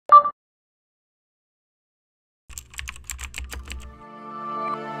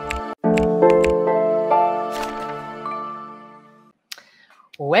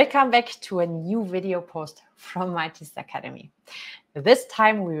Welcome back to a new video post from my Thesis Academy. This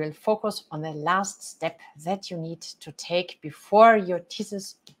time we will focus on the last step that you need to take before your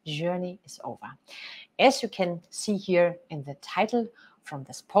thesis journey is over. As you can see here in the title from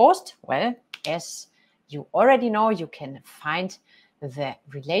this post, well, as you already know, you can find the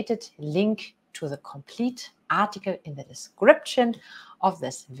related link to the complete article in the description of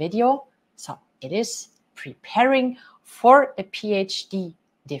this video. So it is preparing for a PhD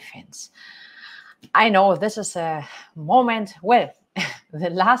defense. I know this is a moment, well, the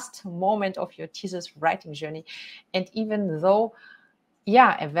last moment of your thesis writing journey. And even though,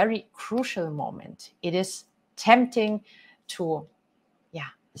 a very crucial moment, it is tempting to,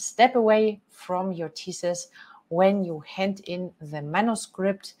 step away from your thesis when you hand in the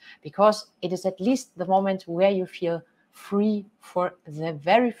manuscript, because it is at least the moment where you feel free for the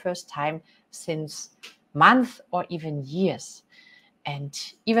very first time since months or even years. And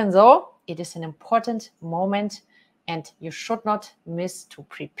even though it is an important moment and you should not miss to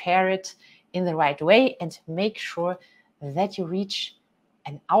prepare it in the right way and make sure that you reach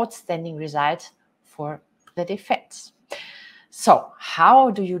an outstanding result for the defense. So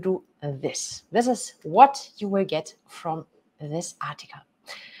how do you do this? This is what you will get from this article.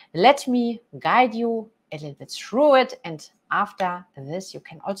 Let me guide you a little bit through it, and after this you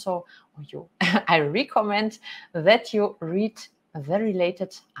can also, I recommend that you read the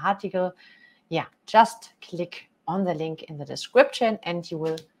related article. Just click on the link in the description and you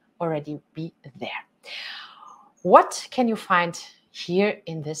will already be there. What can you find here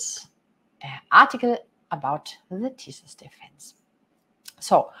in this article about the thesis defense?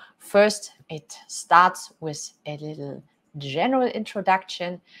 So first, it starts with a little general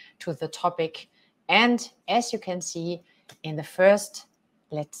introduction to the topic. And as you can see in the first,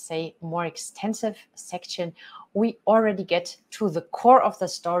 let's say, more extensive section, we already get to the core of the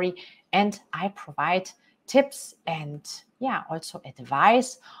story, and I provide tips and also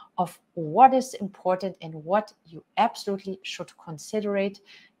advice of what is important and what you absolutely should consider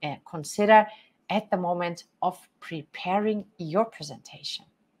at the moment of preparing your presentation.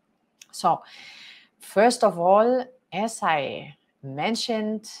 So first of all, as I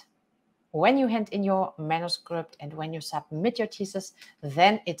mentioned, when you hand in your manuscript and when you submit your thesis,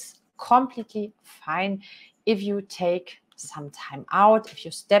 then it's completely fine if you take some time out, if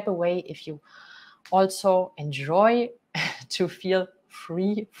you step away, if you also enjoy to feel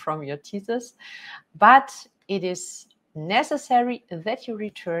free from your thesis. But it is necessary that you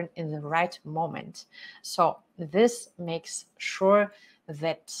return in the right moment. So this makes sure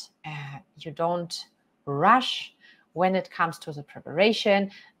that you don't rush when it comes to the preparation,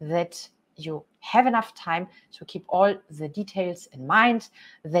 that you have enough time to keep all the details in mind,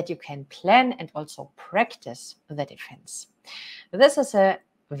 that you can plan and also practice the defense. This is a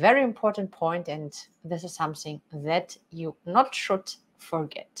very important point, and this is something that you not should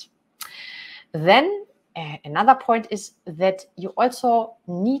forget. Then another point is that you also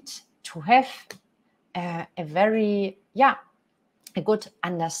need to have a very good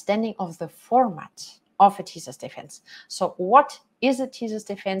understanding of the format of a thesis defense. So what is a thesis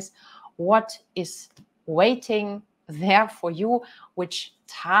defense? What is waiting there for you? Which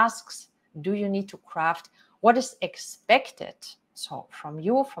tasks do you need to craft? What is expected from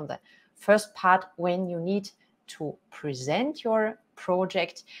you from the first part when you need to present your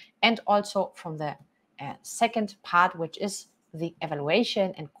project, and also from the second part, which is the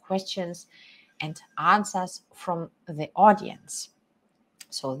evaluation and questions and answers from the audience.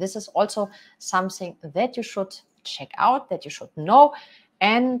 So this is also something that you should check out, that you should know.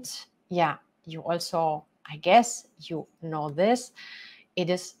 And you also, I guess you know this, it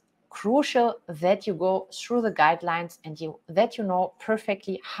is crucial that you go through the guidelines and that you know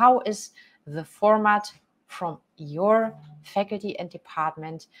perfectly how is the format from your faculty and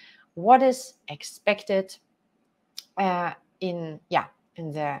department, what is expected in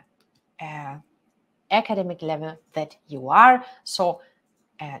the academic level that you are. So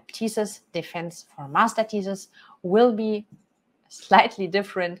thesis defense for master thesis will be slightly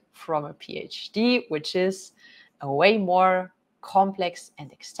different from a PhD, which is a way more complex and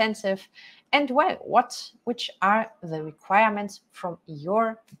extensive. And which are the requirements from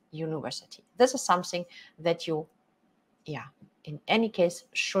your university? This is something that you, in any case,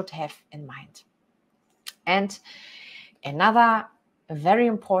 should have in mind. And another very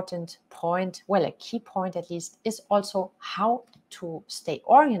important point, a key point at least, is also how to stay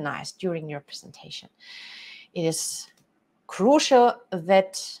organized during your presentation. It is crucial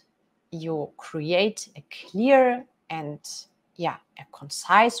that you create a clear and a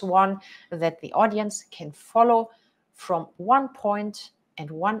concise one that the audience can follow from one point and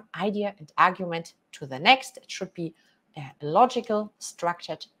one idea and argument to the next. It should be logical,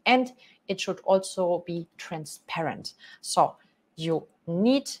 structured, and it should also be transparent. So you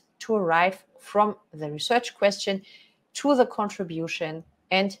need to arrive from the research question to the contribution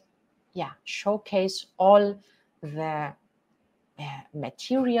and showcase all the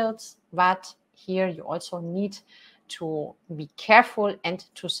materials, but here you also need to be careful and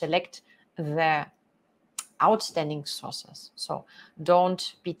to select the outstanding sources. So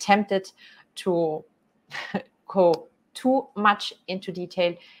don't be tempted to go too much into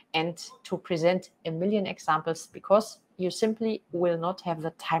detail and to present a million examples, because you simply will not have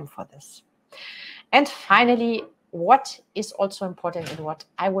the time for this. And finally, what is also important and what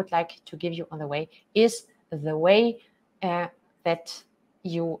I would like to give you on the way is the way that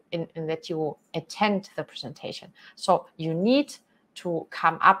you attend the presentation. So you need to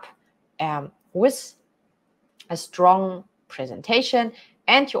come up with a strong presentation,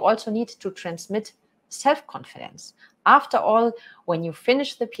 and you also need to transmit self-confidence. After all, when you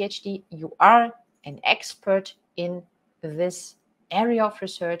finish the PhD, you are an expert in this area of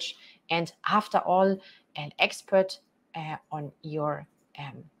research, and after all, an expert on your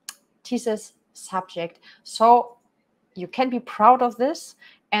thesis subject. So you can be proud of this,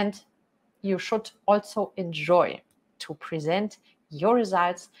 and you should also enjoy to present your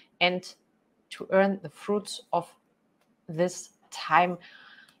results and to earn the fruits of this time,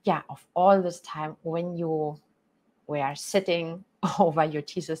 of all this time when you were sitting over your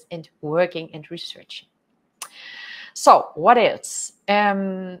thesis and working and researching. So what else?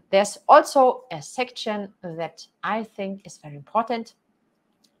 There's also a section that I think is very important,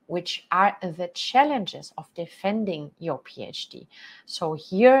 which are the challenges of defending your PhD. So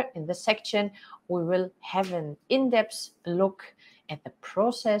here in this section, we will have an in-depth look at the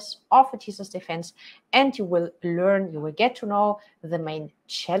process of a thesis defense, and you will get to know the main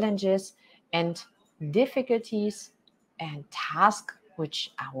challenges and difficulties and tasks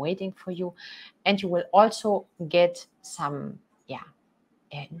which are waiting for you. And you will also get some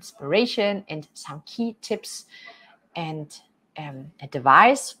inspiration and some key tips and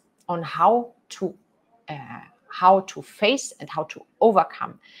advice on how to face and how to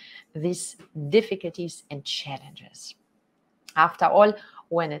overcome these difficulties and challenges. After all,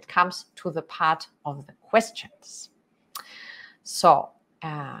 when it comes to the part of the questions. So,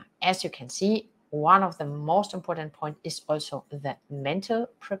 as you can see, one of the most important points is also the mental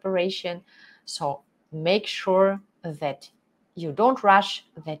preparation. So make sure that you don't rush,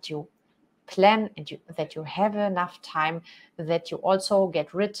 that you plan and that you have enough time, that you also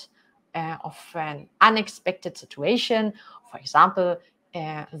get rid of an unexpected situation. For example,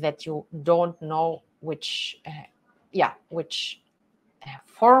 that you don't know which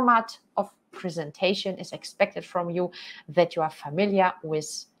format of presentation is expected from you, that you are familiar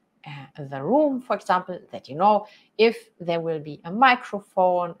with the room, for example, that you know if there will be a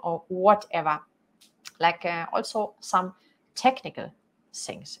microphone or whatever, like also some technical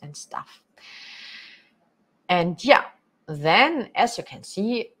things and stuff. And then as you can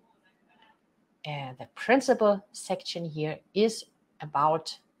see, the principal section here is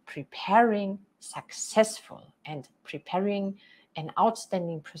about preparing successful and preparing an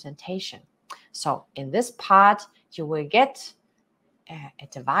outstanding presentation. So in this part, you will get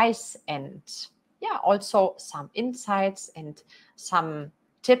advice and also some insights and some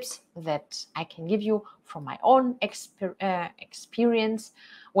tips that I can give you from my own experience.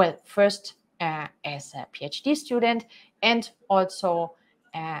 Well, first as a PhD student, and also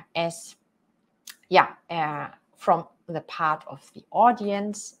as from the part of the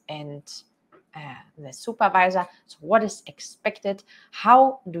audience and the supervisor. So what is expected?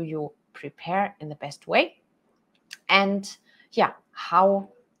 How do you prepare in the best way? And how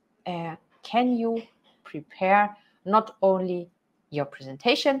can you prepare not only your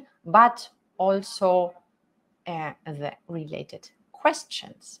presentation, but also the related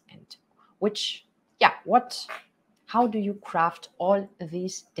questions, and how do you craft all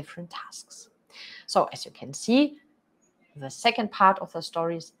these different tasks? So as you can see, the second part of the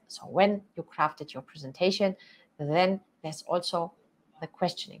stories, so when you crafted your presentation, then there's also the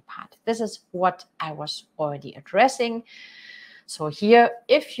questioning part. This is what I was already addressing. So here,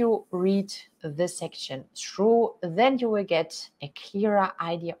 if you read this section through, then you will get a clearer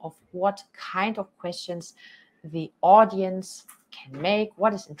idea of what kind of questions the audience can make,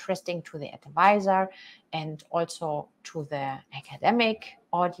 what is interesting to the advisor and also to the academic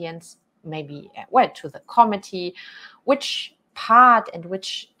audience, maybe, to the committee, which part and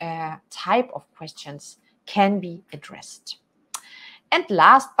which type of questions can be addressed. And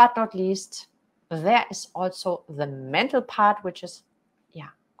last but not least, there is also the mental part, which is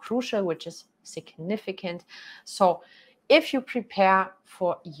crucial, which is significant. So if you prepare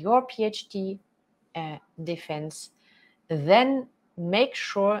for your PhD defense, then make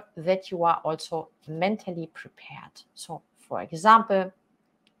sure that you are also mentally prepared. So, for example,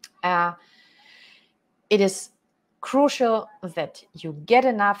 it is crucial that you get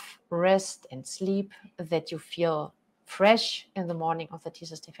enough rest and sleep, that you feel fresh in the morning of the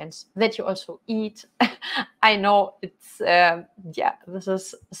thesis defense, that you also eat. I know it's, this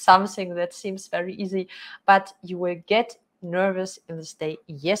is something that seems very easy, but you will get nervous in this day,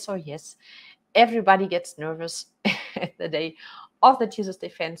 yes or yes. Everybody gets nervous the day of the thesis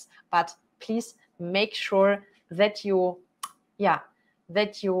defense, but please make sure that you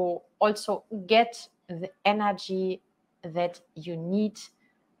also get the energy that you need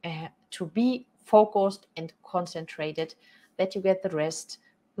to be focused and concentrated, that you get the rest,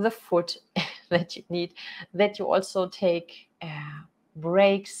 the food that you need, that you also take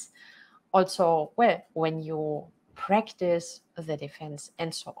breaks, also, well, when you practice the defense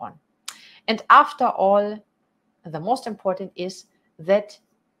and so on. And after all, the most important is that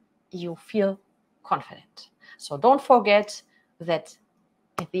you feel confident. So don't forget that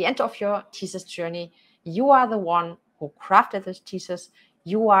at the end of your thesis journey, you are the one who crafted this thesis.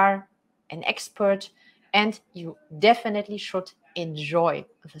 You are an expert, and you definitely should enjoy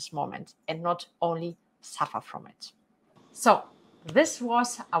this moment and not only suffer from it. So this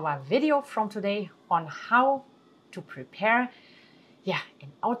was our video from today on how to prepare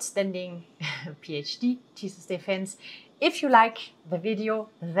an outstanding PhD thesis defense. If you like the video,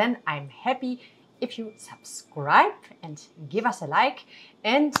 then I'm happy if you subscribe and give us a like,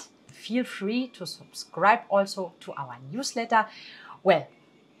 and feel free to subscribe also to our newsletter. Well,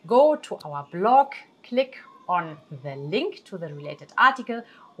 go to our blog, click on the link to the related article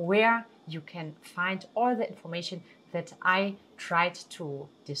where you can find all the information that I tried to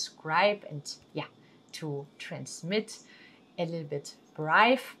describe and to transmit a little bit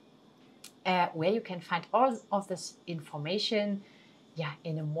brief, where you can find all of this information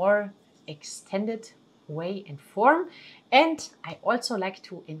in a more extended way and form. And I also like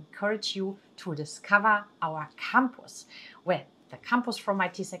to encourage you to discover our campus. Well, the campus from my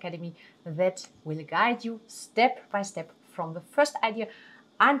Thesis Academy that will guide you step by step from the first idea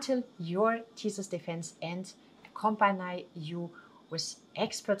until your thesis defense, and accompany you with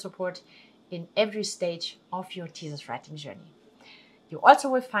expert support in every stage of your thesis writing journey. You also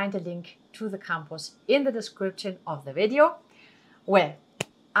will find a link to the campus in the description of the video. Well,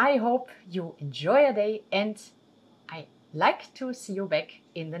 I hope you enjoy your day, and I like to see you back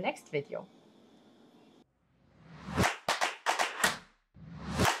in the next video.